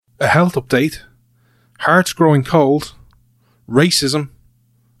a health update, hearts growing cold, racism,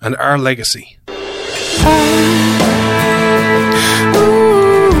 and our legacy.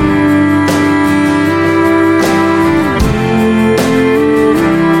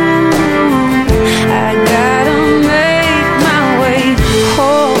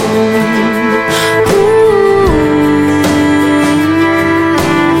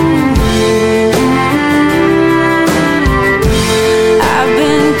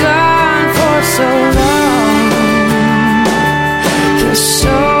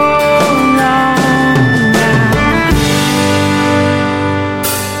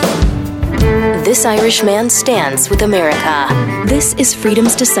 This Irish man stands with America. This is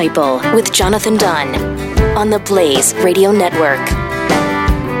Freedom's Disciple with Jonathan Dunn on the Blaze Radio Network.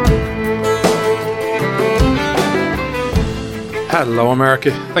 Hello,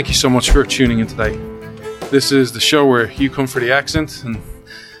 America. Thank you so much for tuning in today. This is the show where you come for the accent, and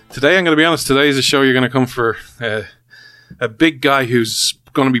today, I'm going to be honest, today is a show you're going to come for a big guy who's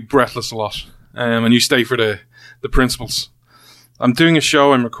going to be breathless a lot, and you stay for the principles. I'm doing a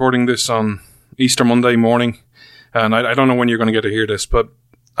show, I'm recording this on Easter Monday morning, and I don't know when you're going to get to hear this, but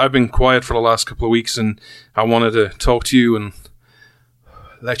I've been quiet for the last couple of weeks, and I wanted to talk to you and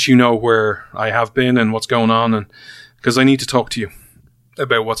let you know where I have been and what's going on, and because I need to talk to you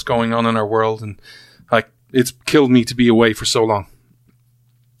about what's going on in our world, and it's killed me to be away for so long.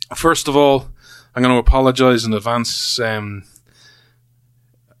 First of all, I'm going to apologize in advance. I'm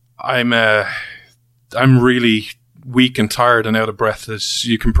really weak and tired and out of breath, as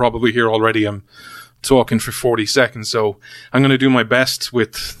you can probably hear already. I'm talking for 40 seconds, so I'm going to do my best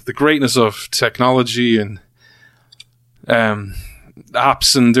with the greatness of technology and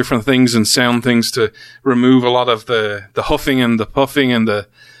apps and different things and sound things to remove a lot of the huffing and the puffing and the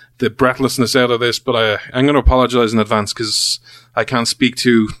breathlessness out of this, but I'm going to apologize in advance because I can't speak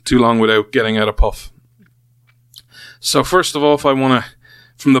too long without getting out of puff. So first of all, if I want to,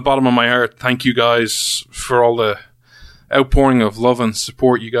 from the bottom of my heart, thank you guys for all the outpouring of love and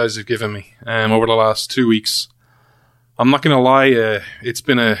support you guys have given me over the last 2 weeks. I'm not going to lie, it's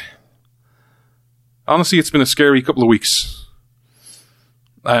been a scary couple of weeks.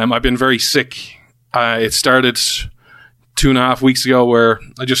 I've been very sick. It started 2.5 weeks ago, where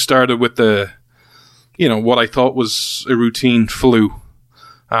I just started with what I thought was a routine flu.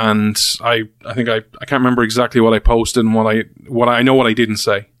 And I think I can't remember exactly what I posted and what I didn't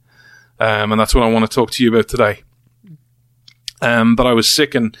say. And that's what I want to talk to you about today. But I was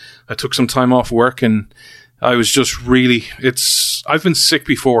sick and I took some time off work, and I was just I've been sick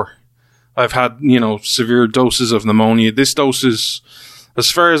before. I've had, severe doses of pneumonia. This dose is, as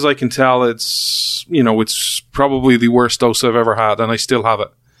far as I can tell, it's probably the worst dose I've ever had, and I still have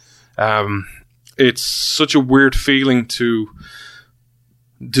it. It's such a weird feeling to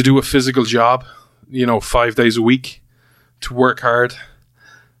do a physical job, 5 days a week, to work hard,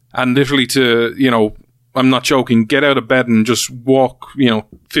 and literally to, I'm not joking, get out of bed and just walk,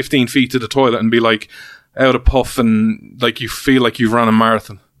 15 feet to the toilet and be out of puff, and you feel like you've run a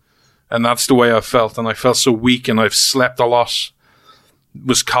marathon. And that's the way I felt, and I felt so weak, and I've slept a lot,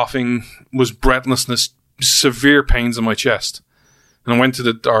 was coughing, was breathlessness, severe pains in my chest. And I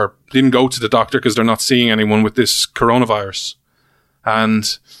didn't go to the doctor because they're not seeing anyone with this coronavirus. And,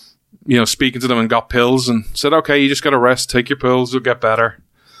 speaking to them, and got pills and said, okay, you just got to rest, take your pills, it'll get better.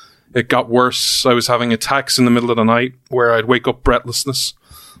 It got worse. I was having attacks in the middle of the night where I'd wake up breathlessness,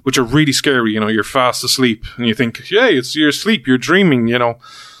 which are really scary. You're fast asleep and you think, it's your sleep, you're dreaming,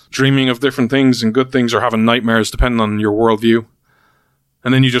 dreaming of different things and good things, or having nightmares, depending on your worldview.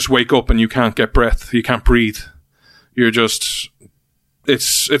 And then you just wake up and you can't get breath, you can't breathe. It's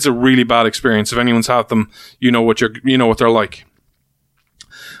a really bad experience. If anyone's had them, you know what they're like.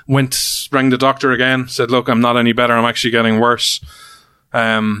 Rang the doctor again, said, look, I'm not any better, I'm actually getting worse.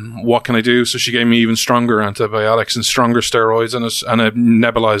 What can I do? So she gave me even stronger antibiotics and stronger steroids and a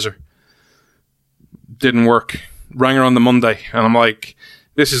nebulizer. Didn't work. Rang her on the Monday, and I'm like,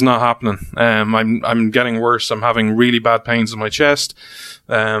 this is not happening. I'm getting worse. I'm having really bad pains in my chest.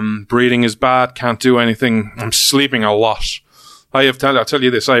 Breathing is bad. Can't do anything. I'm sleeping a lot. I'll tell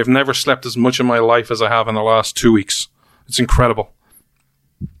you this, I have never slept as much in my life as I have in the last 2 weeks. It's incredible.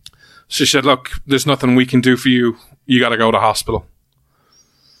 She said, look, there's nothing we can do for you. You got to go to hospital.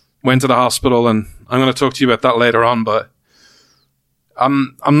 Went to the hospital, and I'm going to talk to you about that later on, but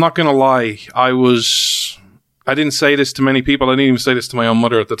I'm not going to lie. I didn't say this to many people. I didn't even say this to my own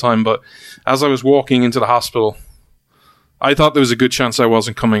mother at the time, but as I was walking into the hospital, I thought there was a good chance I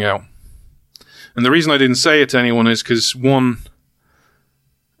wasn't coming out. And the reason I didn't say it to anyone is because, one,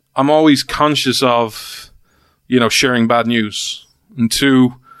 I'm always conscious of, sharing bad news. And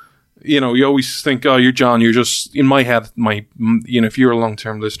two, You always think, oh, you're John, you're just, in my head, if you're a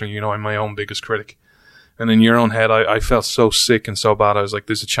long-term listener, I'm my own biggest critic. And in your own head, I felt so sick and so bad. I was like,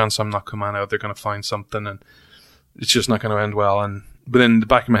 there's a chance I'm not coming out. They're going to find something and it's just not going to end well. But then the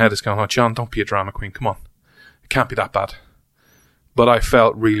back of my head is going, oh, John, don't be a drama queen. Come on. It can't be that bad. But I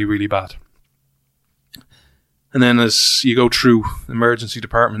felt really, really bad. And then as you go through the emergency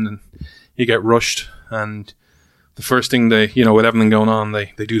department and you get rushed, and the first thing with everything going on,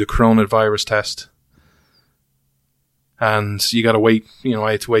 they do the coronavirus test. And you got to wait,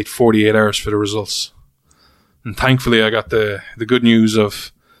 I had to wait 48 hours for the results. And thankfully I got the good news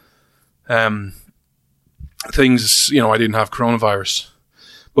of things, I didn't have coronavirus.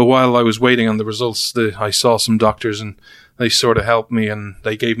 But while I was waiting on the results, I saw some doctors and they sort of helped me, and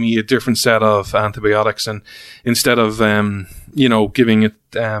they gave me a different set of antibiotics. And instead of, giving it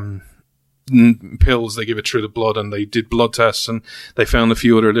pills, they give it through the blood, and they did blood tests and they found a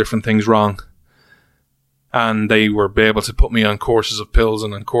few other different things wrong. And they were able to put me on courses of pills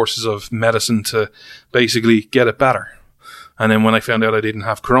and on courses of medicine to basically get it better. And then when I found out I didn't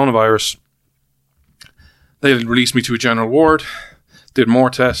have coronavirus, they released me to a general ward, did more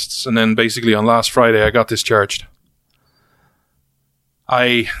tests, and then basically on last Friday I got discharged.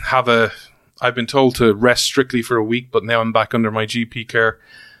 I've been told to rest strictly for a week, but now I'm back under my GP care.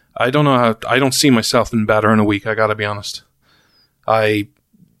 I don't see myself in better in a week, I gotta be honest. I'm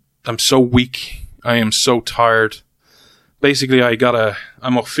so weak. I am so tired. Basically,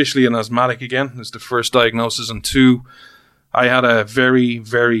 I'm officially an asthmatic again. It's the first diagnosis. And 2, I had a very,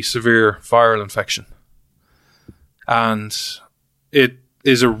 very severe viral infection. And it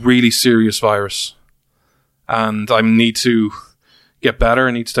is a really serious virus. And I need to get better.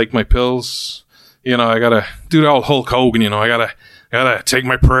 I need to take my pills. I gotta do the old Hulk Hogan, I gotta take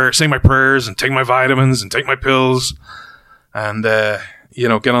my prayers, say my prayers, and take my vitamins, and take my pills. And,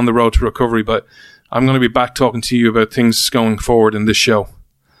 get on the road to recovery. But I'm going to be back talking to you about things going forward in this show.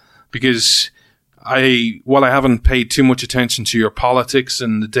 Because while I haven't paid too much attention to your politics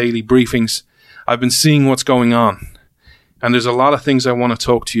and the daily briefings, I've been seeing what's going on. And there's a lot of things I want to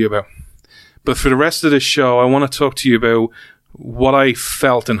talk to you about. But for the rest of this show, I want to talk to you about what I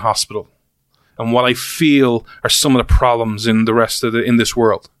felt in hospital and what I feel are some of the problems in in this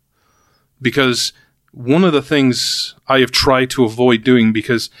world. Because one of the things I have tried to avoid doing,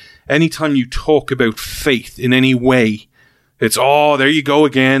 because anytime you talk about faith in any way, it's, oh, there you go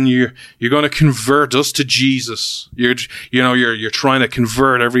again. You're going to convert us to Jesus. You're trying to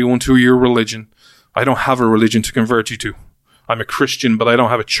convert everyone to your religion. I don't have a religion to convert you to. I'm a Christian, but I don't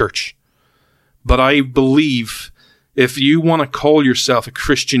have a church. But I believe if you want to call yourself a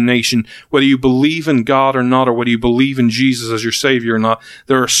Christian nation, whether you believe in God or not, or whether you believe in Jesus as your Savior or not,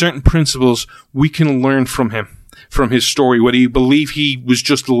 there are certain principles we can learn from him, from his story. Whether you believe he was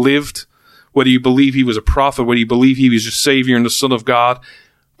just lived, whether you believe he was a prophet, whether you believe he was your Savior and the Son of God,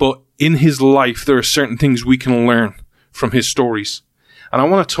 but in his life there are certain things we can learn from his stories. And I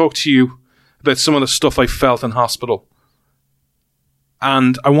want to talk to you about some of the stuff I felt in hospital.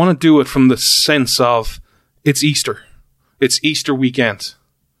 And I want to do it from the sense of, it's Easter. It's Easter weekend,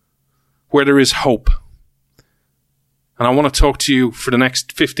 where there is hope. And I want to talk to you for the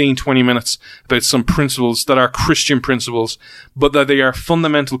next 15, 20 minutes about some principles that are Christian principles, but that they are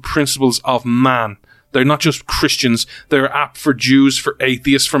fundamental principles of man. They're not just Christians. They're apt for Jews, for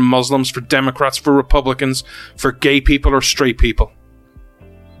atheists, for Muslims, for Democrats, for Republicans, for gay people or straight people.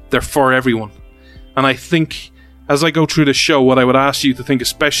 They're for everyone. And I think, as I go through the show, what I would ask you to think,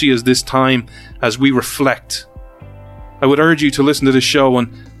 especially as this time, as we reflect, I would urge you to listen to this show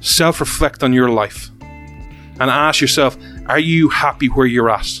and self-reflect on your life. And ask yourself, are you happy where you're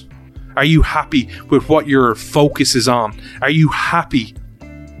at? Are you happy with what your focus is on? Are you happy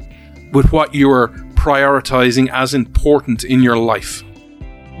with what you're prioritizing as important in your life?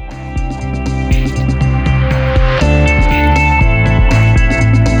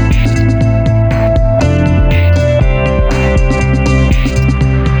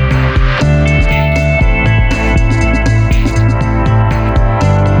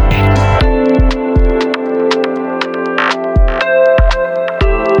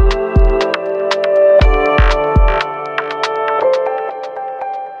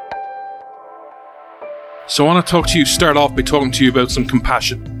 So I want to start off by talking to you about some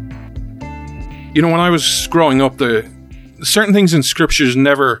compassion. When I was growing up, the certain things in scriptures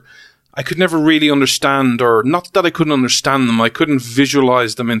I could never really understand, or not that I couldn't understand them, I couldn't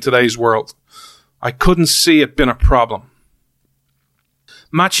visualize them in today's world. I couldn't see it being a problem.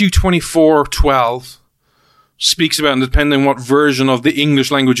 Matthew 24:12 speaks about, and depending on what version of the English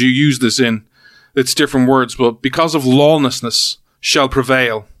language you use this in, it's different words, but because of lawlessness shall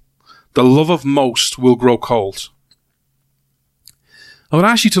prevail, the love of most will grow cold. I would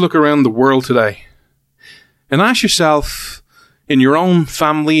ask you to look around the world today and ask yourself, in your own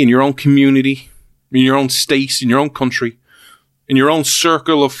family, in your own community, in your own state, in your own country, in your own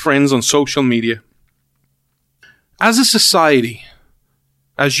circle of friends on social media, as a society,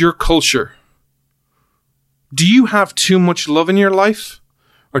 as your culture, do you have too much love in your life,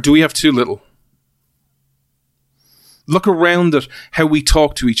 or do we have too little? Look around at how we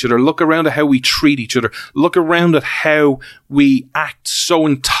talk to each other. Look around at how we treat each other. Look around at how we act so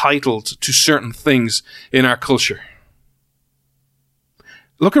entitled to certain things in our culture.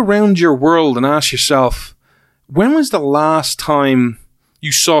 Look around your world and ask yourself, when was the last time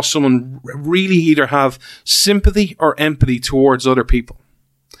you saw someone really either have sympathy or empathy towards other people?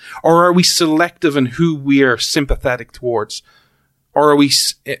 Or are we selective in who we are sympathetic towards? Or are we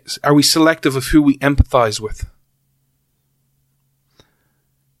selective of who we empathize with?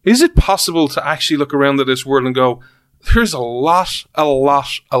 Is it possible to actually look around at this world and go, there's a lot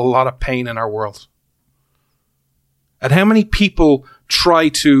of pain in our world? And how many people try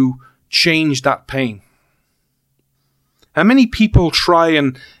to change that pain? How many people try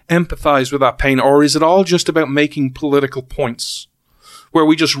and empathize with that pain? Or is it all just about making political points, where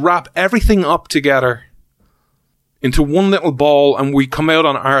we just wrap everything up together into one little ball and we come out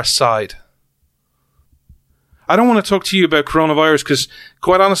on our side? I don't want to talk to you about coronavirus because,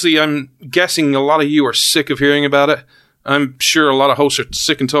 quite honestly, I'm guessing a lot of you are sick of hearing about it. I'm sure a lot of hosts are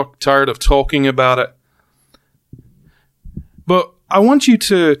sick and tired of talking about it. But I want you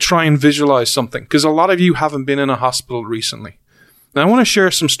to try and visualize something, because a lot of you haven't been in a hospital recently. And I want to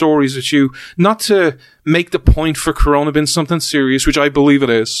share some stories with you, not to make the point for corona being something serious, which I believe it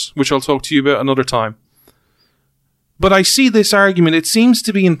is, which I'll talk to you about another time. But I see this argument. It seems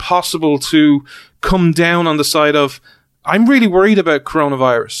to be impossible to come down on the side of, I'm really worried about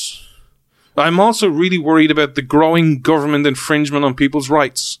coronavirus. I'm also really worried about the growing government infringement on people's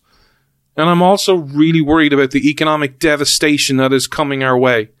rights. And I'm also really worried about the economic devastation that is coming our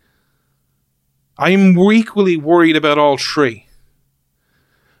way. I'm equally worried about all three.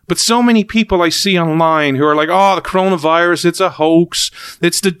 But so many people I see online who are like, oh, the coronavirus, it's a hoax.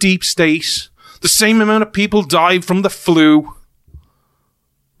 It's the deep state. The same amount of people died from the flu.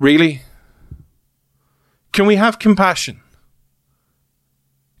 Really? Can we have compassion?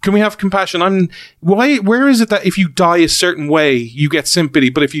 Can we have compassion? Where is it that if you die a certain way, you get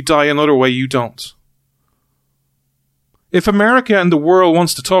sympathy, but if you die another way, you don't? If America and the world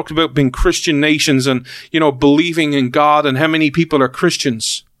wants to talk about being Christian nations and, believing in God and how many people are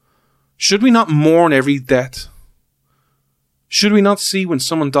Christians, should we not mourn every death? Should we not see when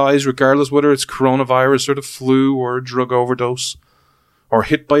someone dies, regardless whether it's coronavirus or the flu or a drug overdose or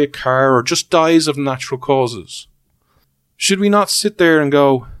hit by a car or just dies of natural causes? Should we not sit there and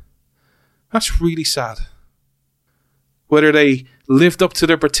go, that's really sad, whether they lived up to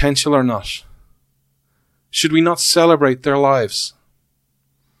their potential or not? Should we not celebrate their lives?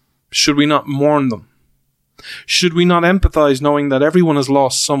 Should we not mourn them? Should we not empathize knowing that everyone has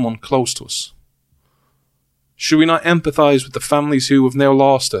lost someone close to us? Should we not empathize with the families who have now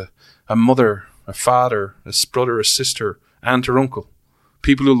lost a mother, a father, a brother, a sister, aunt or uncle?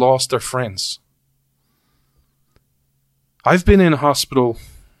 People who lost their friends. I've been in hospital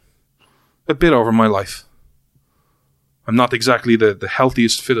a bit over my life. I'm not exactly the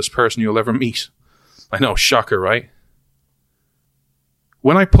healthiest, fittest person you'll ever meet. I know, shocker, right?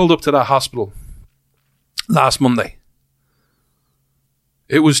 When I pulled up to that hospital last Monday,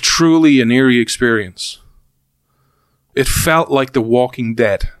 it was truly an eerie experience. It felt like The Walking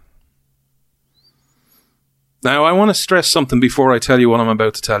Dead. Now, I want to stress something before I tell you what I'm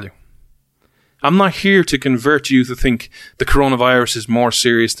about to tell you. I'm not here to convert you to think the coronavirus is more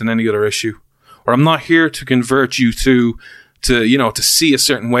serious than any other issue. Or I'm not here to convert you to see a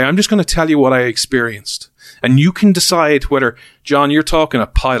certain way. I'm just going to tell you what I experienced. And you can decide whether, John, you're talking a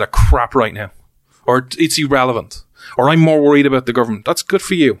pile of crap right now. Or it's irrelevant. Or I'm more worried about the government. That's good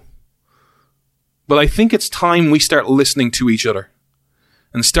for you. But I think it's time we start listening to each other.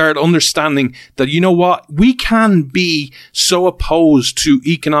 And start understanding that, you know what, we can be so opposed to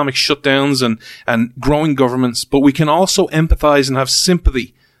economic shutdowns and growing governments, but we can also empathize and have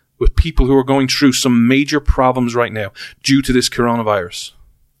sympathy with people who are going through some major problems right now due to this coronavirus.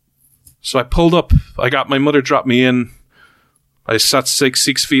 So I pulled up, my mother dropped me in, I sat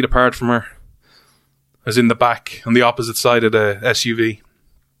 6 feet apart from her. I was in the back on the opposite side of the SUV.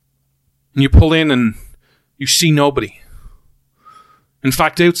 And you pull in and you see nobody. In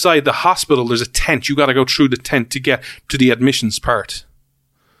fact, outside the hospital, there's a tent. You got to go through the tent to get to the admissions part.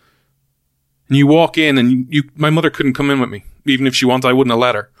 And you walk in, and my mother couldn't come in with me. Even if she wanted, I wouldn't have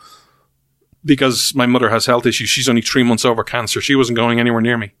let her. because my mother has health issues. She's only 3 months over cancer. She wasn't going anywhere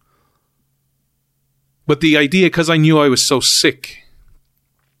near me. But the idea, because I knew I was so sick,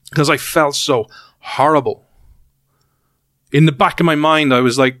 because I felt so horrible, in the back of my mind, I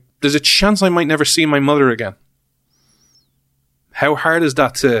was like, there's a chance I might never see my mother again. How hard is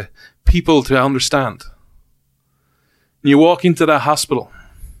that to people to understand? And you walk into that hospital,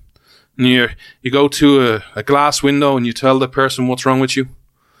 and you go to a glass window, and you tell the person what's wrong with you.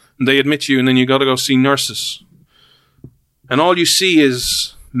 And they admit you, and then you got to go see nurses. And all you see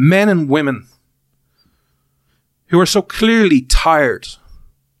is men and women who are so clearly tired,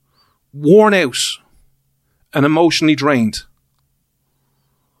 worn out, and emotionally drained.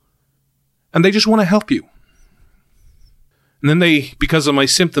 And they just want to help you. And then because of my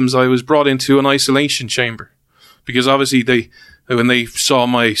symptoms, I was brought into an isolation chamber. Because obviously when they saw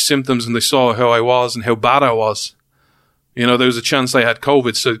my symptoms and they saw how I was and how bad I was, there was a chance I had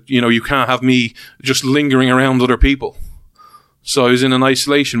COVID. So, you can't have me just lingering around other people. So I was in an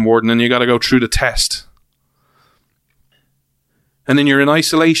isolation ward, and then you got to go through the test. And then you're in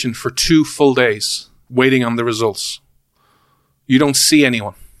isolation for 2 full days, waiting on the results. You don't see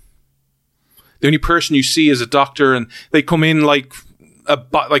anyone. The only person you see is a doctor, and they come in like a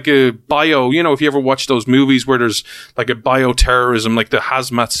bio, if you ever watch those movies where there's like a bioterrorism, like the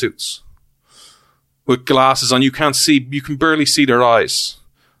hazmat suits with glasses on. You can barely see their eyes,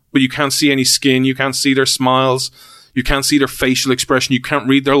 but you can't see any skin. You can't see their smiles. You can't see their facial expression. You can't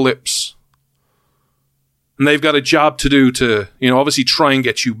read their lips. And they've got a job to do to, obviously try and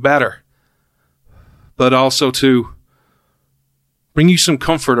get you better, but also to bring you some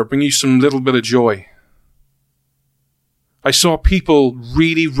comfort or bring you some little bit of joy. I saw people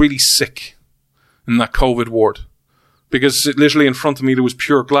really, really sick in that COVID ward because literally in front of me there was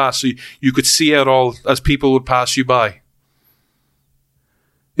pure glass, so you could see out all as people would pass you by.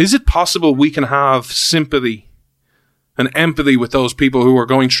 Is it possible we can have sympathy and empathy with those people who are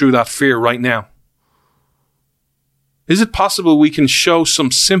going through that fear right now? Is it possible we can show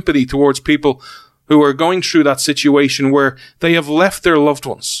some sympathy towards people who are going through that situation where they have left their loved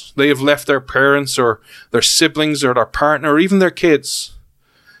ones, they have left their parents or their siblings or their partner or even their kids,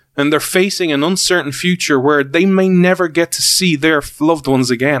 and they're facing an uncertain future where they may never get to see their loved ones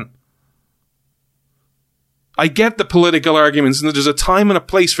again? I get the political arguments, and there's a time and a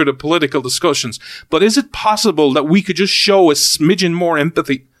place for the political discussions, but is it possible that we could just show a smidgen more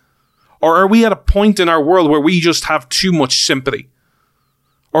empathy? Or are we at a point in our world where we just have too much sympathy?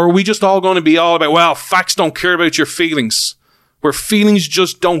 Or are we just all going to be all about, well, facts don't care about your feelings, where feelings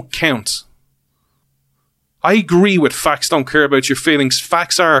just don't count? I agree with facts don't care about your feelings.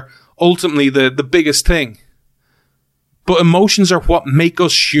 Facts are ultimately the biggest thing. But emotions are what make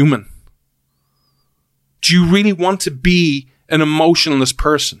us human. Do you really want to be an emotionless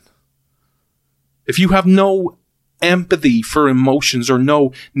person? If you have no empathy for emotions or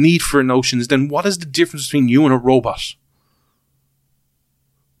no need for emotions, then what is the difference between you and a robot?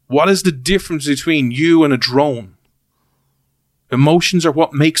 What is the difference between you and a drone? Emotions are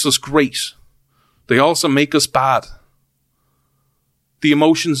what makes us great. They also make us bad. The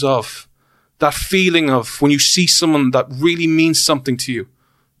emotions of that feeling of when you see someone that really means something to you,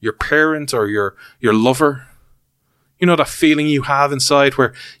 your parent or your lover. That feeling you have inside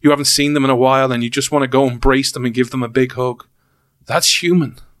where you haven't seen them in a while and you just want to go embrace them and give them a big hug. That's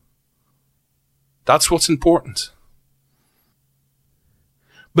human. That's what's important.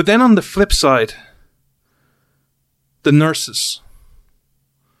 But then on the flip side, the nurses.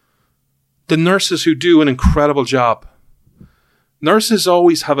 The nurses who do an incredible job. Nurses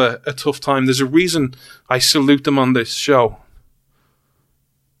always have a tough time. There's a reason I salute them on this show.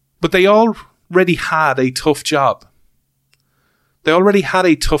 But they already had a tough job. They already had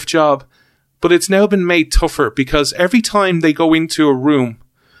a tough job, but it's now been made tougher because every time they go into a room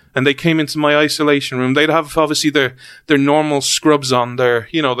and they came into my isolation room, they'd have obviously their normal scrubs on,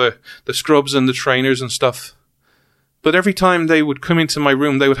 the scrubs and the trainers and stuff. But every time they would come into my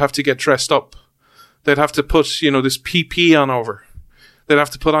room, they would have to get dressed up. They'd have to put, this PP on over. They'd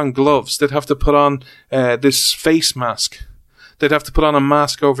have to put on gloves. They'd have to put on this face mask. They'd have to put on a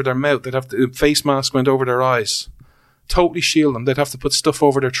mask over their mouth. A face mask went over their eyes. Totally shield them. They'd have to put stuff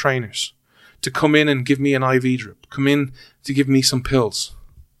over their trainers to come in and give me an IV drip, come in to give me some pills.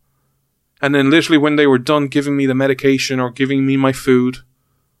 And then literally when they were done giving me the medication or giving me my food,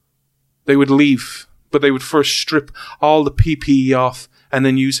 they would leave, but they would first strip all the PPE off and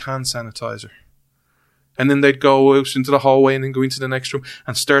then use hand sanitizer. And then they'd go out into the hallway and then go into the next room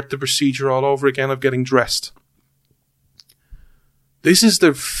and start the procedure all over again of getting dressed. This is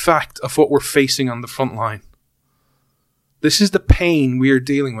the fact of what we're facing on the front line. This is the pain we are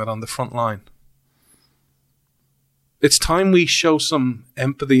dealing with on the front line. It's time we show some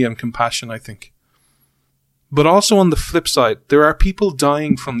empathy and compassion, I think. But also on the flip side, there are people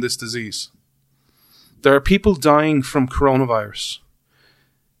dying from this disease. There are people dying from coronavirus.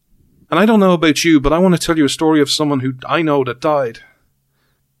 And I don't know about you, but I want to tell you a story of someone who I know that died.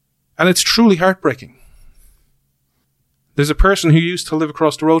 And it's truly heartbreaking. There's a person who used to live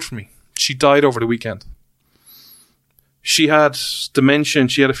across the road from me. She died over the weekend. She had dementia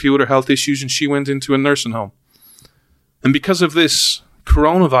and she had a few other health issues and she went into a nursing home. And because of this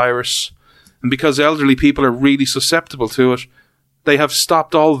coronavirus, and because elderly people are really susceptible to it, they have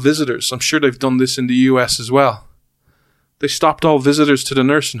stopped all visitors. I'm sure they've done this in the US as well. They stopped all visitors to the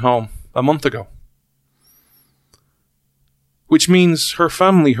nursing home a month ago. Which means her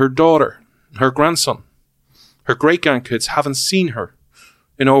family, her daughter, her grandson, her great-grandkids haven't seen her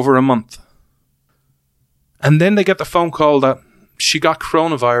in over a month. And then they get the phone call that she got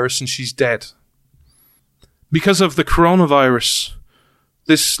coronavirus and she's dead. Because of the coronavirus,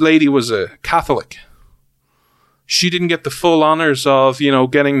 this lady was a Catholic. She didn't get the full honors of,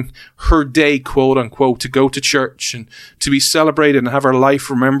 getting her day, quote unquote, to go to church and to be celebrated and have her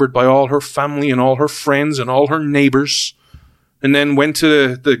life remembered by all her family and all her friends and all her neighbors. And then went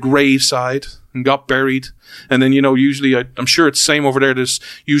to the graveside and got buried. And then, usually, I'm sure it's the same over there, there's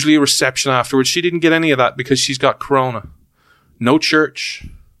usually a reception afterwards. She didn't get any of that because she's got corona. No church,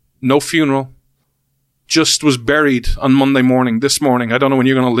 no funeral. Just was buried on Monday morning, this morning. I don't know when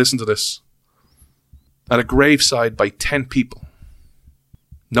you're going to listen to this. At a graveside by 10 people.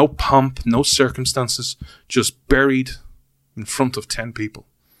 No pomp, no circumstances. Just buried in front of 10 people.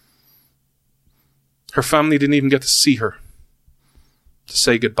 Her family didn't even get to see her. To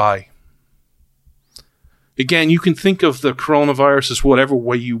say goodbye. Again, you can think of the coronavirus as whatever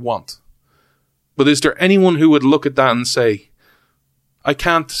way you want. But is there anyone who would look at that and say, I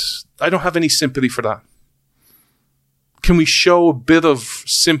don't have any sympathy for that? Can we show a bit of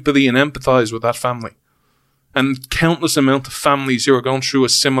sympathy and empathize with that family? And countless amount of families who are going through a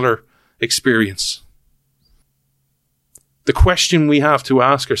similar experience. The question we have to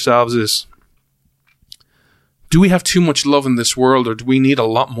ask ourselves is, do we have too much love in this world, or do we need a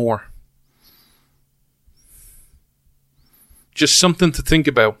lot more? Just something to think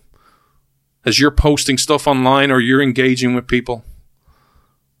about as you're posting stuff online or you're engaging with people.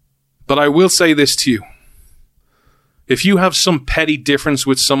 But I will say this to you. If you have some petty difference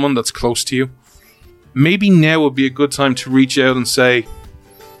with someone that's close to you, maybe now would be a good time to reach out and say,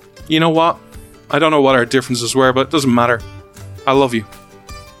 you know what? I don't know what our differences were, but it doesn't matter. I love you.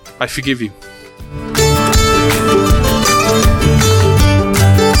 I forgive you.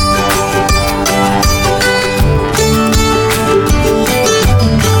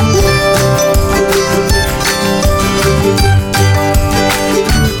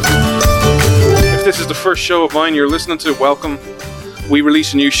 This is the first show of mine you're listening to, welcome. We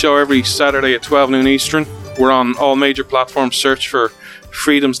release a new show every Saturday at 12 noon Eastern. We're on all major platforms. Search for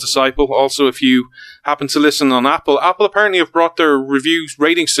Freedom's Disciple. Also, if you happen to listen on Apple apparently have brought their reviews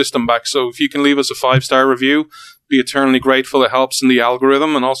rating system back. So if you can leave us a 5-star review, be eternally grateful. It helps in the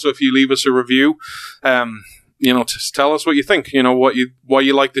algorithm. And also if you leave us a review, to tell us what you think, why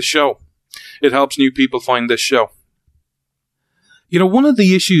you like the show. It helps new people find this show. One of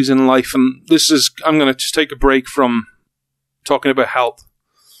the issues in life, and I'm going to just take a break from talking about health.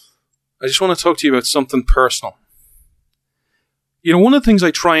 I just want to talk to you about something personal. One of the things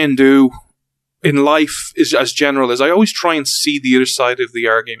I try and do in life is I always try and see the other side of the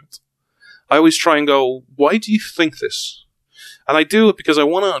argument. I always try and go, why do you think this? And I do it because I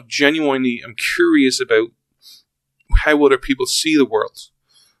want to I'm curious about how other people see the world.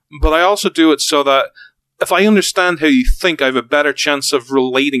 But I also do it so that if I understand how you think, I have a better chance of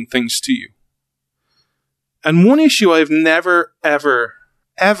relating things to you. And one issue I've never, ever,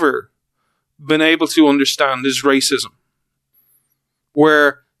 ever been able to understand is racism.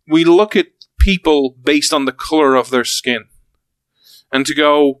 Where we look at people based on the color of their skin. And to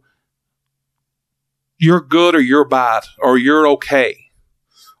go, you're good or you're bad, or you're okay.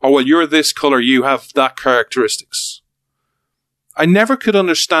 Or, well, you're this color, you have that characteristics. I never could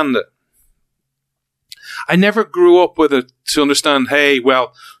understand it. I never grew up with it to understand, hey,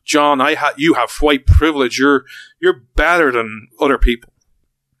 well, John, you have white privilege. You're better than other people.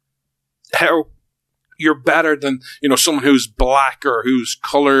 How you're better than, someone who's black or who's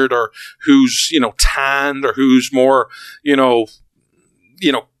colored or who's, tanned or who's more,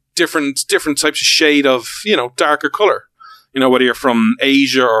 different types of shade of, darker color. Whether you're from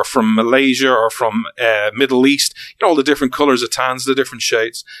Asia or from Malaysia or from Middle East, all the different colors of tans, the different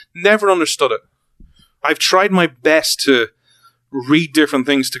shades. Never understood it. I've tried my best to read different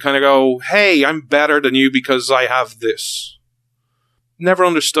things to kind of go, hey, I'm better than you because I have this. Never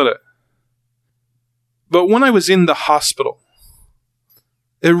understood it. But when I was in the hospital,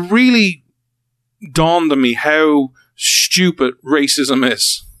 it really dawned on me how stupid racism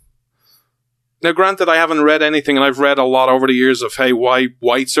is. Now, granted, I haven't read anything, and I've read a lot over the years of, hey, why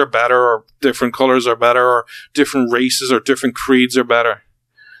whites are better, or different colors are better, or different races or different creeds are better.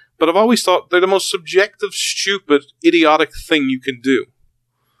 But I've always thought they're the most subjective, stupid, idiotic thing you can do.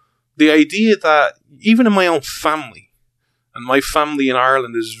 The idea that, even in my own family, and my family in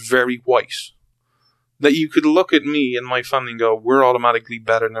Ireland is very white, that you could look at me and my family and go, we're automatically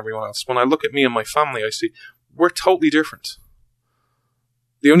better than everyone else. When I look at me and my family, I see, we're totally different.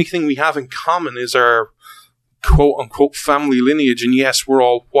 The only thing we have in common is our quote-unquote family lineage, and yes, we're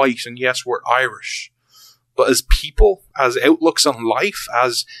all white, and yes, we're Irish. But as people, as outlooks on life,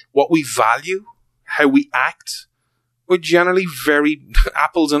 as what we value, how we act, we're generally very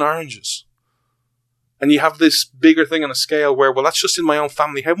apples and oranges. And you have this bigger thing on a scale where, well, that's just in my own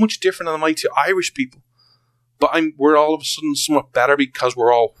family. How much different am I to Irish people? But we're all of a sudden somewhat better because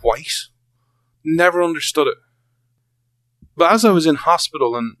we're all white. Never understood it. But as I was in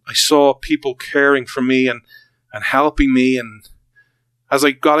hospital and I saw people caring for me and helping me, and as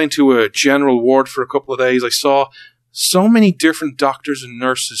I got into a general ward for a couple of days, I saw so many different doctors and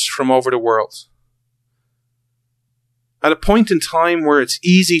nurses from over the world. At a point in time where it's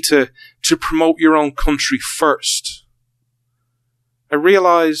easy to promote your own country first, I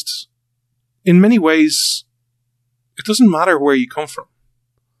realized in many ways it doesn't matter where you come from.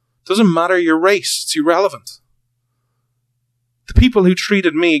 It doesn't matter your race. It's irrelevant. The people who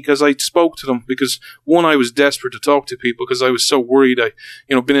treated me, because I spoke to them, because one, I was desperate to talk to people because I was so worried.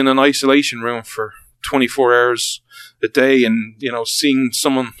 Been in an isolation room for 24 hours a day, and, seeing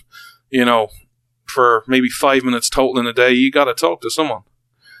someone, for maybe 5 minutes total in a day, you got to talk to someone.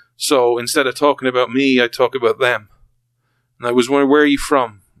 So instead of talking about me, I talk about them. And I was wondering, where are you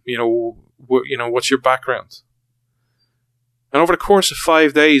from? What's your background? And over the course of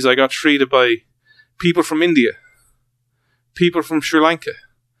 5 days, I got treated by people from India, people from Sri Lanka,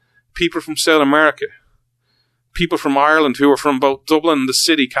 people from South America, people from Ireland who were from both Dublin, the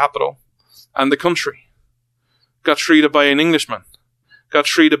city capital, and the country. Got treated by an Englishman, got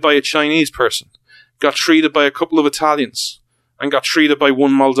treated by a Chinese person, got treated by a couple of Italians, and got treated by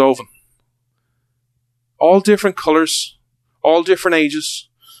one Moldovan. All different colours, all different ages,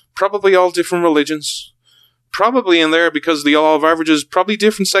 probably all different religions. Probably in there, because of the law of averages, probably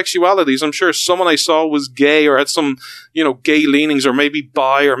different sexualities. I'm sure someone I saw was gay or had some, gay leanings, or maybe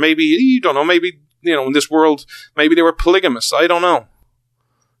bi, or maybe, you don't know, maybe, in this world, maybe they were polygamous. I don't know.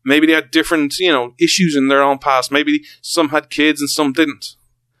 Maybe they had different, issues in their own past. Maybe some had kids and some didn't.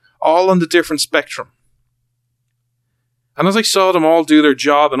 All on the different spectrum. And as I saw them all do their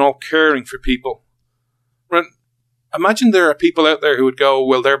job and all caring for people, imagine there are people out there who would go,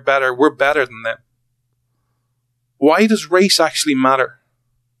 well, they're better, we're better than them. Why does race actually matter?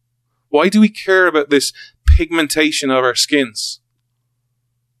 Why do we care about this pigmentation of our skins?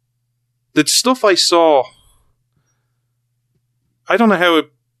 The stuff I saw, I don't know how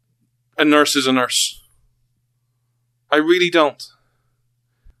a nurse is a nurse. I really don't.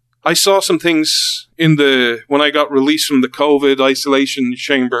 I saw some things when I got released from the COVID isolation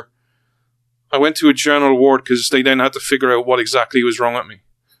chamber. I went to a general ward because they then had to figure out what exactly was wrong with me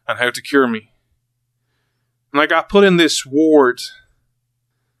and how to cure me. And I got put in this ward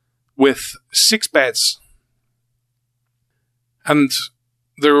with 6 beds. And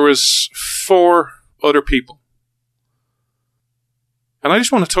there was 4 other people. And I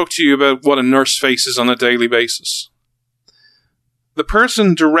just want to talk to you about what a nurse faces on a daily basis. The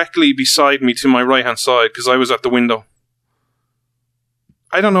person directly beside me to my right-hand side, because I was at the window,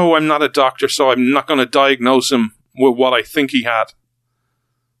 I don't know, I'm not a doctor, so I'm not going to diagnose him with what I think he had.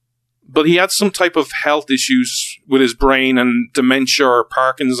 But he had some type of health issues with his brain and dementia or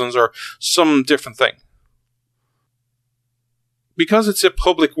Parkinson's or some different thing. Because it's a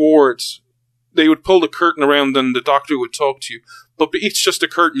public ward, they would pull the curtain around and the doctor would talk to you. But it's just a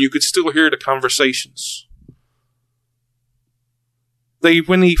curtain, you could still hear the conversations.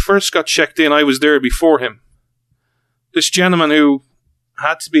 When he first got checked in, I was there before him. This gentleman who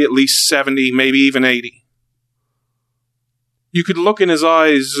had to be at least 70, maybe even 80. You could look in his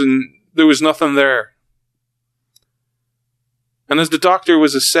eyes and there was nothing there. And as the doctor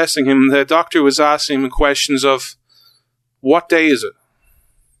was assessing him, the doctor was asking him questions of, what day is it?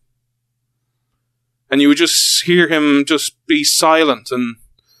 And you would just hear him just be silent, and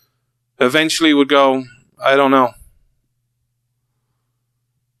eventually would go, I don't know.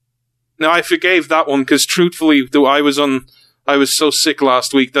 Now, I forgave that one because truthfully, though I was so sick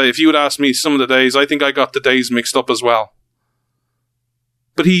last week that if you had asked me some of the days, I think I got the days mixed up as well.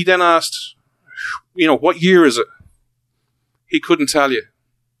 But he then asked, what year is it? He couldn't tell you.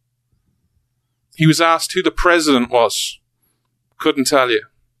 He was asked who the president was. Couldn't tell you.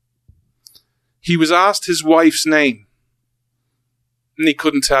 He was asked his wife's name. And he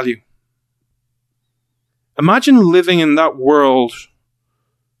couldn't tell you. Imagine living in that world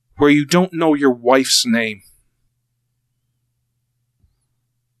where you don't know your wife's name.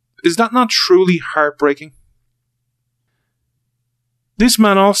 Is that not truly heartbreaking? This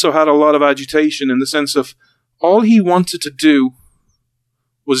man also had a lot of agitation in the sense of all he wanted to do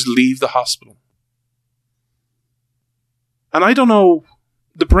was leave the hospital. And I don't know,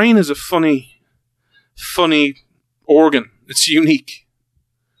 the brain is a funny organ. It's unique.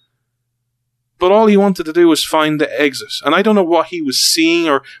 But all he wanted to do was find the exit. And I don't know what he was seeing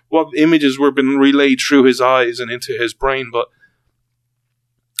or what images were being relayed through his eyes and into his brain, but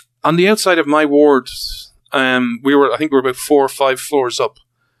on the outside of my ward, I think we were about 4 or 5 floors up.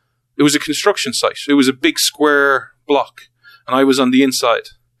 It was a construction site. It was a big square block, and I was on the inside.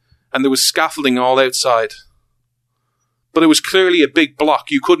 And there was scaffolding all outside. But it was clearly a big block.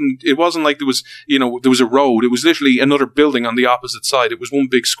 It wasn't like there was a road. It was literally another building on the opposite side. It was one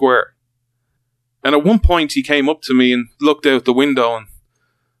big square. And at one point he came up to me and looked out the window and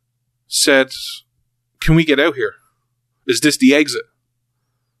said, "Can we get out here? Is this the exit?"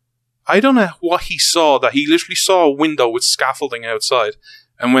 I don't know what he saw, that he literally saw a window with scaffolding outside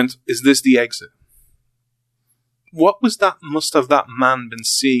and went, "Is this the exit?" What must have that man been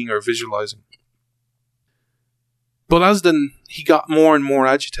seeing or visualizing? But as then he got more and more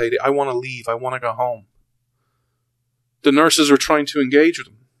agitated, "I want to leave, I want to go home." The nurses were trying to engage with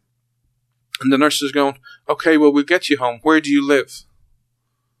him. And the nurses are going, "Okay, well, we'll get you home. Where do you live?"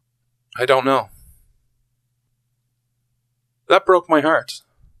 "I don't know." That broke my heart.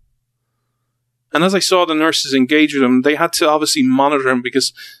 And as I saw the nurses engage with him, they had to obviously monitor him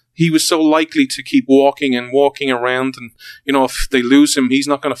because he was so likely to keep walking around. And, if they lose him, he's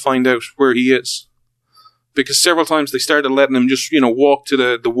not going to find out where he is. Because several times they started letting him just, walk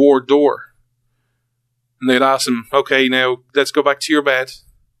to the ward door. And they'd ask him, "Okay, now let's go back to your bed."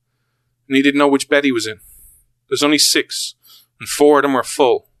 And he didn't know which bed he was in. There's only 6, and 4 of them were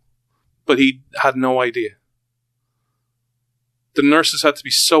full. But he had no idea. The nurses had to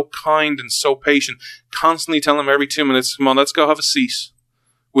be so kind and so patient, constantly telling him every 2 minutes, "Come on, let's go have a seat.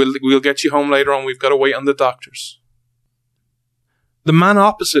 We'll get you home later on. We've got to wait on the doctors." The man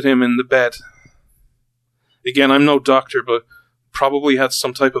opposite him in the bed, again, I'm no doctor, but probably had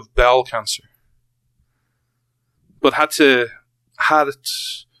some type of bowel cancer. But had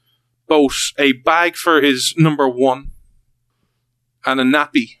both a bag for his number 1 and a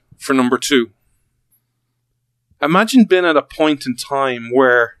nappy for number 2. Imagine being at a point in time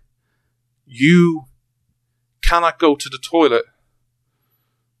where you cannot go to the toilet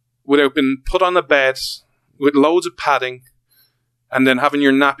without being put on a bed with loads of padding and then having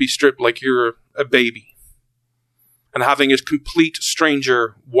your nappy stripped like you're a baby and having a complete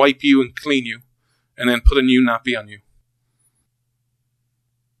stranger wipe you and clean you and then put a new nappy on you.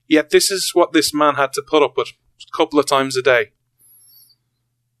 Yet this is what this man had to put up with a couple of times a day.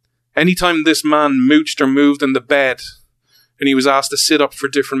 Anytime this man mooched or moved in the bed and he was asked to sit up for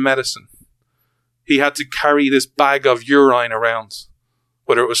different medicine, he had to carry this bag of urine around,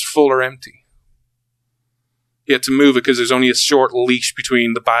 whether it was full or empty. He had to move it because there's only a short leash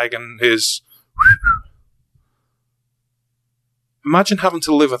between the bag and his... Imagine having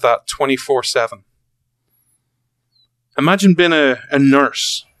to live with that 24/7. Imagine being a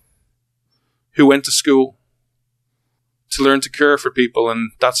nurse who went to school to learn to care for people,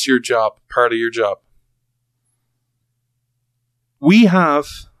 and that's your job, part of your job. We have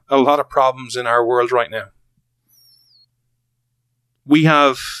a lot of problems in our world right now. We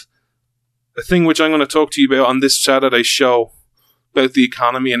have a thing which I'm going to talk to you about on this Saturday show about the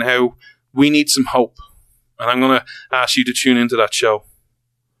economy and how we need some hope. And I'm going to ask you to tune into that show.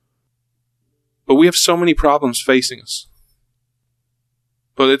 But we have so many problems facing us.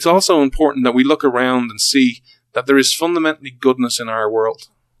 But it's also important that we look around and see that there is fundamentally goodness in our world.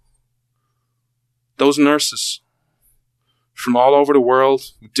 Those nurses from all over the world,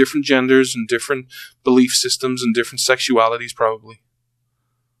 with different genders and different belief systems and different sexualities probably,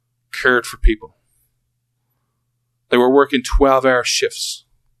 cared for people. They were working 12-hour shifts.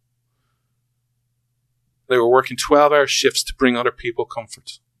 They were working 12-hour shifts to bring other people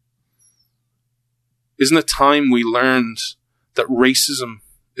comfort. Isn't it time we learned that racism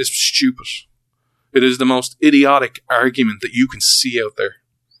is stupid? It is the most idiotic argument that you can see out there.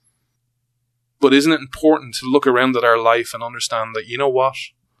 But isn't it important to look around at our life and understand that, you know what?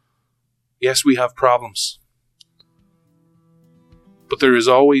 Yes, we have problems. But there is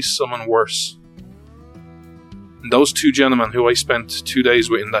always someone worse. And those two gentlemen who I spent 2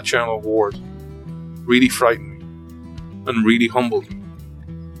 days with in that Channel Ward really frightened me and really humbled me.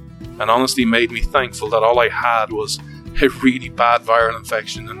 And honestly made me thankful that all I had was a really bad viral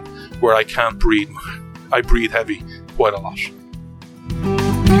infection and where I can't breathe. I breathe heavy quite a lot.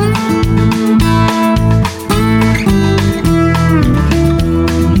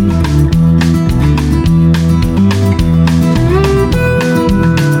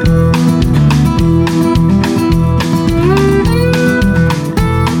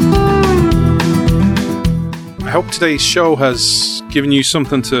 I hope today's show has given you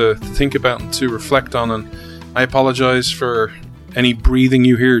something to think about and to reflect on, and I apologize for any breathing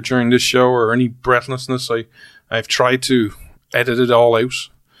you hear during this show or any breathlessness. I've tried to edit it all out.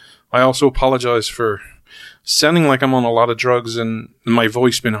 I also apologize for sounding like I'm on a lot of drugs and my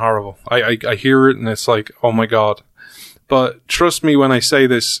voice being horrible. I hear it and it's like, oh my God. But trust me when I say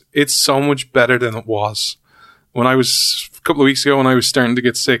this, it's so much better than it was. When I was, a couple of weeks ago when I was starting to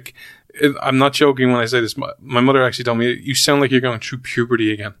get sick, I'm not joking when I say this. My mother actually told me, you sound like you're going through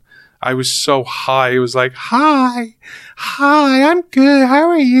puberty again. I was so high. It was like, hi, I'm good. How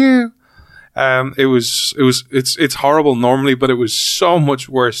are you? It's horrible normally, but it was so much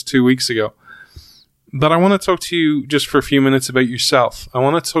worse 2 weeks ago. But I want to talk to you just for a few minutes about yourself. I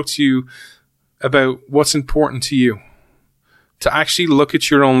want to talk to you about what's important to you. To actually look at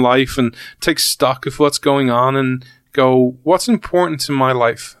your own life and take stock of what's going on and go, what's important to my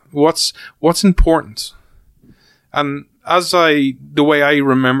life? What's important? And the way I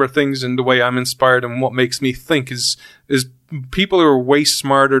remember things and the way I'm inspired and what makes me think is people who are way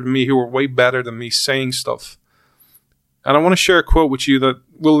smarter than me, who are way better than me saying stuff. And I want to share a quote with you that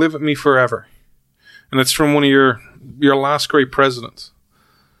will live with me forever. And it's from one of your last great president,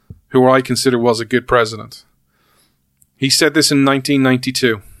 who I consider was a good president. He said this in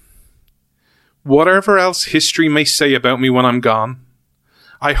 1992. Whatever else history may say about me when I'm gone,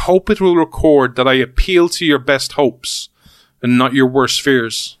 I hope it will record that I appeal to your best hopes and not your worst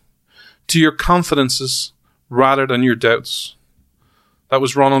fears, to your confidences rather than your doubts. That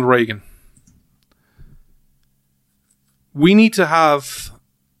was Ronald Reagan. We need to have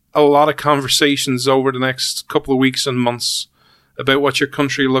a lot of conversations over the next couple of weeks and months about what your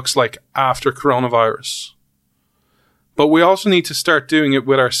country looks like after coronavirus. But we also need to start doing it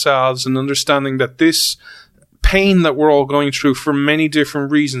with ourselves and understanding that this pain that we're all going through for many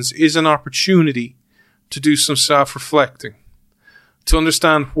different reasons is an opportunity to do some self-reflecting, to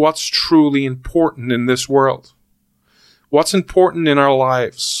understand what's truly important in this world, what's important in our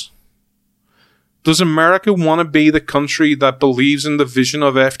lives. Does America want to be the country that believes in the vision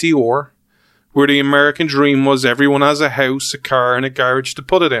of FDR, where the American dream was everyone has a house, a car, and a garage to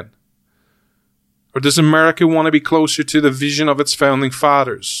put it in? Or does America want to be closer to the vision of its founding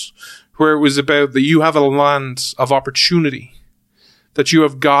fathers, where it was about that you have a land of opportunity, that you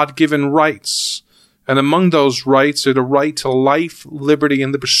have God-given rights, and among those rights are the right to life, liberty,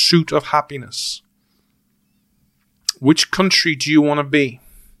 and the pursuit of happiness? Which country do you want to be?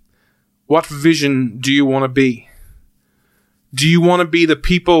 What vision do you want to be? Do you want to be the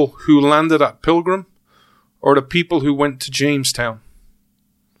people who landed at Pilgrim, or the people who went to Jamestown?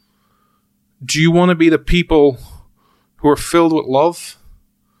 Do you want to be the people who are filled with love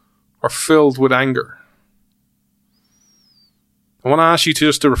or filled with anger? I want to ask you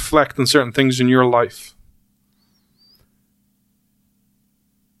to reflect on certain things in your life.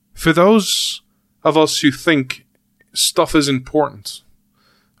 For those of us who think stuff is important,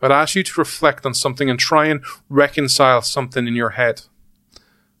 I'd ask you to reflect on something and try and reconcile something in your head.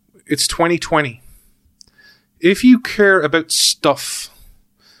 It's 2020. If you care about stuff,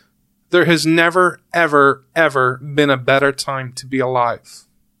 there has never, ever, ever been a better time to be alive.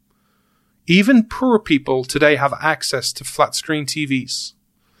 Even poor people today have access to flat screen TVs.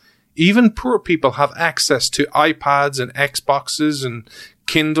 Even poor people have access to iPads and Xboxes and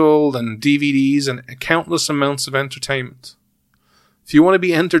Kindle and DVDs and countless amounts of entertainment. If you want to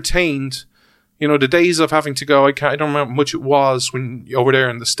be entertained, the days of having to go, I don't remember how much it was when over there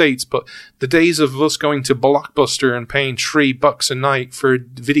in the States, but the days of us going to Blockbuster and paying $3 a night for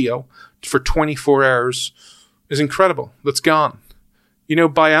video for 24 hours is incredible. That's gone.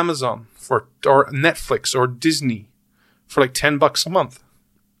 Buy Amazon or Netflix or Disney for like $10 a month.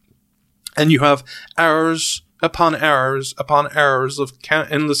 And you have hours upon hours upon hours of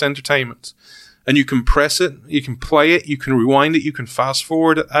endless entertainment. And you can press it, you can play it, you can rewind it, you can fast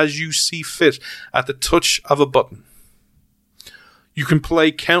forward it as you see fit at the touch of a button. You can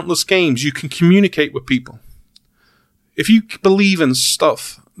play countless games. You can communicate with people. If you believe in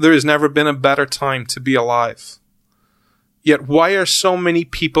stuff, there has never been a better time to be alive. Yet why are so many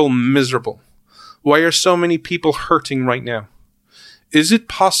people miserable? Why are so many people hurting right now? Is it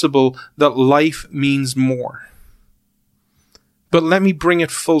possible that life means more? But let me bring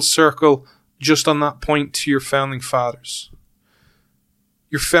it full circle just on that point to your founding fathers.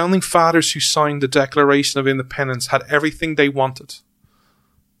 Your founding fathers who signed the Declaration of Independence had everything they wanted.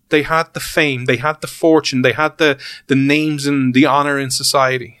 They had the fame, they had the fortune, they had the names and the honor in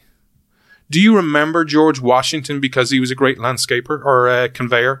society. Do you remember George Washington because he was a great landscaper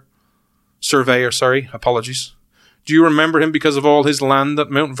or surveyor, apologies. Do you remember him because of all his land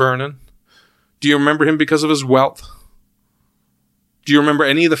at Mount Vernon? Do you remember him because of his wealth? Do you remember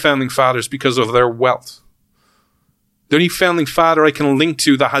any of the founding fathers because of their wealth? The only founding father I can link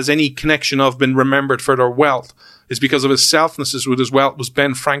to that has any connection of been remembered for their wealth is because of his selflessness with his wealth was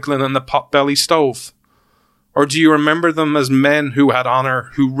Ben Franklin and the potbelly stove. Or do you remember them as men who had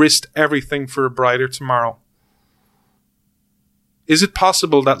honor, who risked everything for a brighter tomorrow? Is it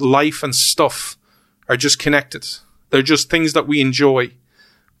possible that life and stuff are just connected? They're just things that we enjoy,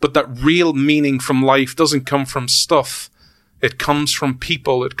 but that real meaning from life doesn't come from stuff. It comes from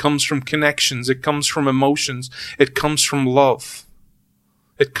people. It comes from connections. It comes from emotions. It comes from love.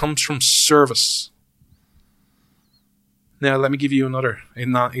 It comes from service. Now, let me give you another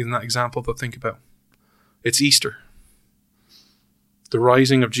in that example to think about. It's Easter. The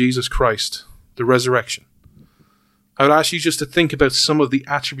rising of Jesus Christ. The resurrection. I would ask you just to think about some of the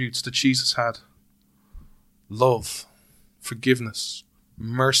attributes that Jesus had. Love, forgiveness,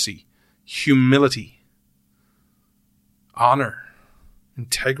 mercy, humility, honor,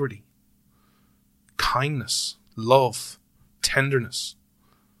 integrity, kindness, love, tenderness,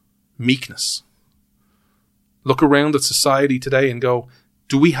 meekness. Look around at society today and go,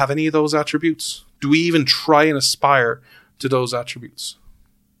 do we have any of those attributes? Do we even try and aspire to those attributes?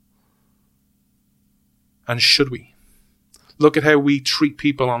 And should we? Look at how we treat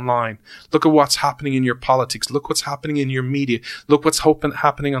people online. Look at what's happening in your politics. Look what's happening in your media. Look what's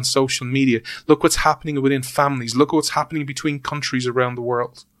happening on social media. Look what's happening within families. Look what's happening between countries around the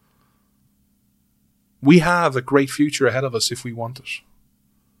world. We have a great future ahead of us if we want it.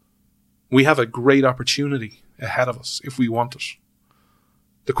 We have a great opportunity ahead of us if we want it.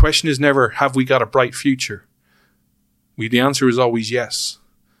 The question is never, have we got a bright future? The answer is always yes.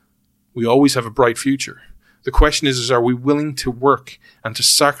 We always have a bright future. The question is are we willing to work and to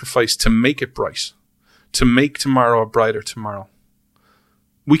sacrifice to make it bright, to make tomorrow a brighter tomorrow?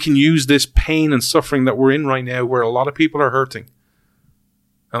 We can use this pain and suffering that we're in right now where a lot of people are hurting.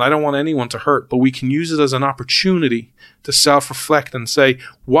 And I don't want anyone to hurt, but we can use it as an opportunity to self-reflect and say,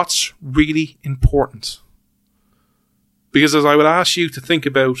 what's really important? Because as I would ask you to think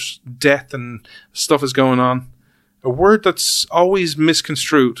about death and stuff is going on, a word that's always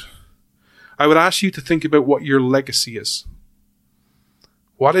misconstrued, I would ask you to think about what your legacy is.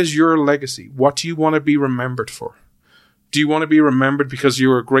 What is your legacy? What do you want to be remembered for? Do you want to be remembered because you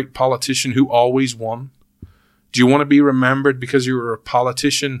were a great politician who always won? Do you want to be remembered because you were a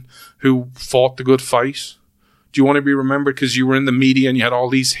politician who fought the good fight? Do you want to be remembered because you were in the media and you had all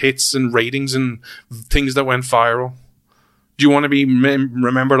these hits and ratings and things that went viral? Do you want to be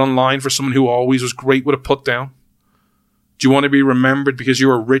remembered online for someone who always was great with a put down? Do you want to be remembered because you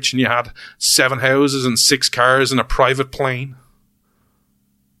were rich and you had 7 houses and 6 cars and a private plane?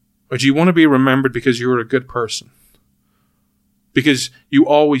 Or do you want to be remembered because you were a good person? Because you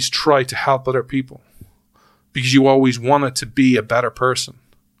always try to help other people? Because you always wanted to be a better person?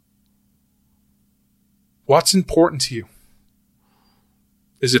 What's important to you?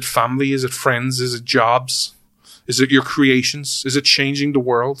 Is it family? Is it friends? Is it jobs? Is it your creations? Is it changing the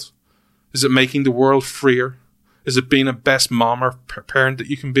world? Is it making the world freer? Is it being a best mom or parent that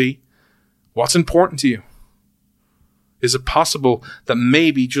you can be? What's important to you? Is it possible that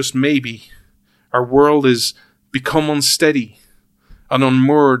maybe, just maybe, our world is become unsteady and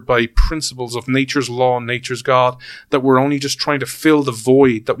unmoored by principles of nature's law and nature's God, that we're only just trying to fill the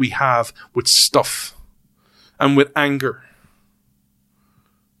void that we have with stuff and with anger?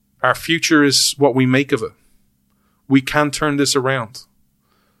 Our future is what we make of it. We can turn this around.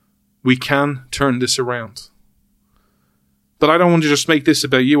 We can turn this around. But I don't want to just make this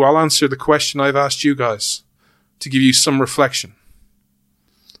about you. I'll answer the question I've asked you guys to give you some reflection.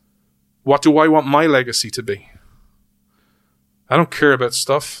 What do I want my legacy to be? I don't care about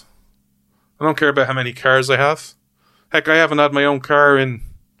stuff. I don't care about how many cars I have. Heck, I haven't had my own car in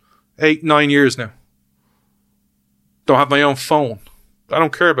 8-9 years now. Don't have my own phone. I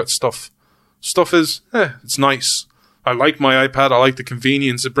don't care about stuff. Stuff is, it's nice. I like my iPad. I like the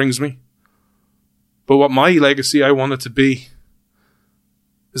convenience it brings me. But what my legacy I want it to be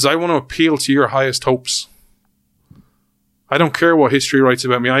is I want to appeal to your highest hopes. I don't care what history writes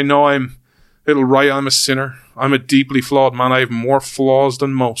about me. I know it'll write I'm a sinner. I'm a deeply flawed man. I have more flaws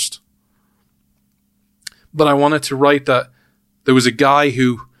than most. But I wanted to write that there was a guy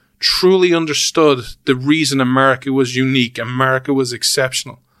who truly understood the reason America was unique, America was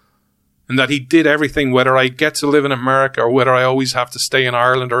exceptional, and that he did everything, whether I get to live in America or whether I always have to stay in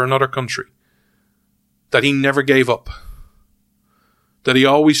Ireland or another country, that he never gave up. That he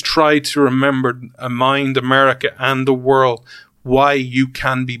always tried to remind America and the world why you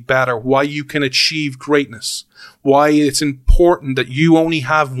can be better, why you can achieve greatness, why it's important that you only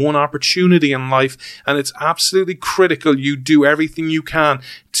have one opportunity in life, and it's absolutely critical you do everything you can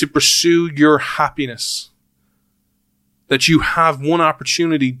to pursue your happiness. That you have one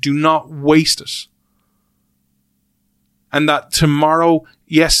opportunity, do not waste it. And that tomorrow,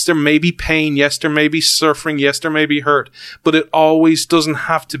 yes, there may be pain. Yes, there may be suffering. Yes, there may be hurt. But it always doesn't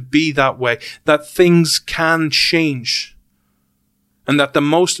have to be that way. That things can change. And that the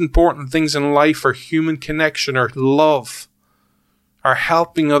most important things in life are human connection, are love, are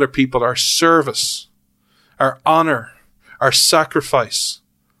helping other people, are service, are honor, are sacrifice.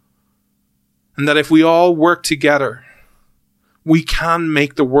 And that if we all work together, we can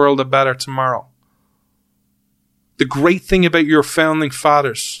make the world a better tomorrow. The great thing about your founding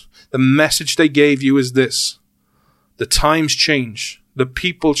fathers, the message they gave you is this. The times change. The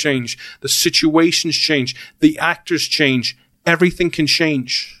people change. The situations change. The actors change. Everything can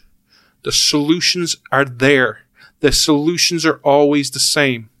change. The solutions are there. The solutions are always the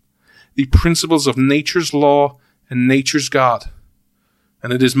same. The principles of nature's law and nature's God.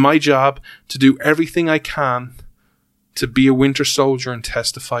 And it is my job to do everything I can to be a winter soldier and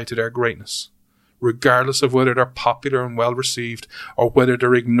testify to their greatness, regardless of whether they're popular and well received or whether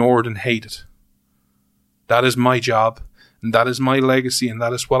they're ignored and hated. That is my job, and that is my legacy, and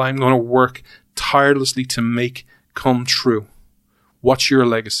that is what I'm going to work tirelessly to make come true. What's your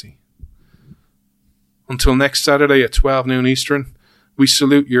legacy? Until next Saturday at 12 noon Eastern, we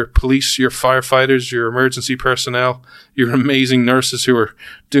salute your police, your firefighters, your emergency personnel, your amazing nurses who are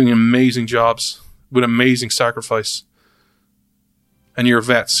doing amazing jobs with amazing sacrifice, and your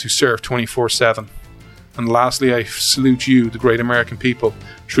vets who serve 24/7. And lastly, I salute you, the great American people,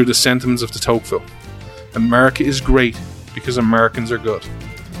 through the sentiments of de Tocqueville. America is great because Americans are good.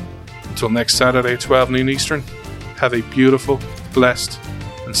 Until next Saturday at 12 noon Eastern, have a beautiful, blessed,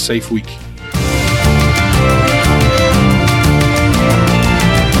 and safe week.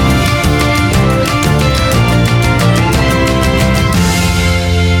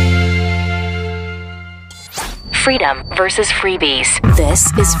 Freedom versus freebies.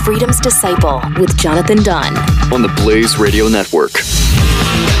 This is Freedom's Disciple with Jonathan Dunn on the Blaze Radio Network.